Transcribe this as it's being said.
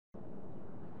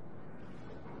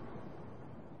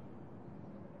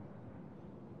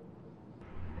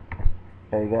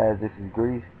Hey guys, this is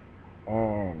Grease,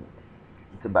 and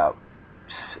it's about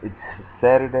it's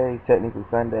Saturday, technically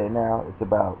Sunday now. It's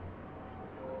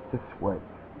what?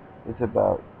 It's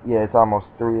about it's almost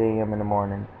 3 a.m. in the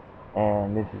morning,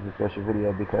 and this is a special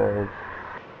video because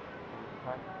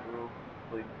hunting through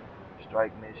completing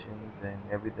strike missions and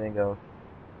everything else,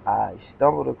 I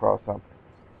stumbled across something.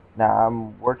 Now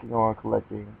I'm working on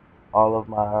collecting all of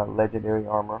my legendary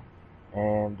armor,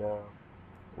 and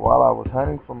while I was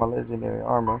hunting for my legendary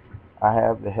armor, I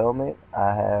have the helmet,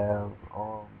 I have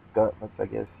gauntlets, I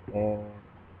guess, and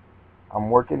I'm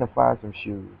working to find some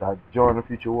shoes. I joined the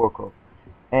Future War Club,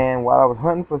 and while I was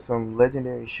hunting for some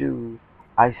legendary shoes,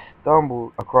 I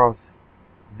stumbled across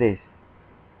this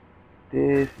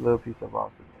this little piece of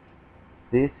awesomeness.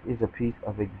 This is a piece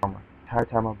of exotic armor. The entire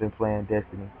time I've been playing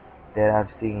Destiny, that I've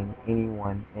seen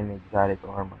anyone in exotic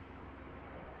armor.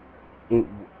 It,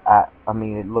 I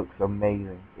mean, it looks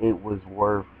amazing. It was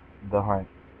worth the hunt.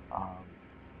 Um,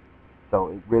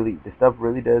 So the stuff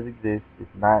really does exist.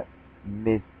 It's not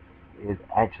myth. It's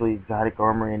actually exotic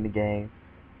armor in the game.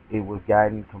 It was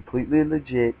gotten completely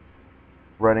legit,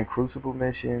 running Crucible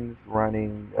missions,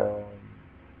 running,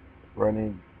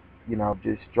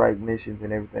 just strike missions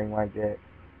and everything like that.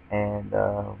 And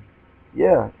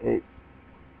yeah, it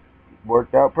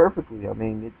worked out perfectly. I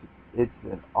mean, it's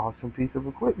an awesome piece of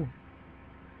equipment.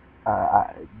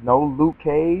 No loot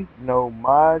caves, no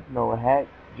mods, no hacks,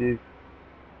 just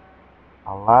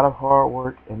a lot of hard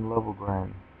work and level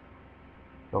grinding.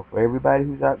 So for everybody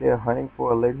who's out there hunting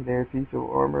for a legendary piece of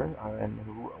armor, and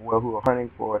who are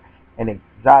hunting for an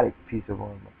exotic piece of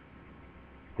armor,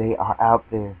 they are out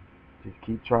there. Just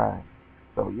keep trying.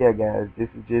 So yeah, guys, this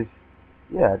is just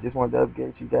I just wanted to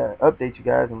update you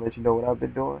guys, and let you know what I've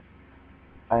been doing.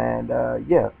 And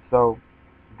yeah, so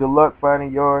good luck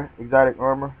finding your exotic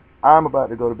armor. I'm about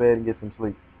to go to bed and get some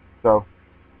sleep. So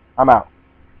I'm out.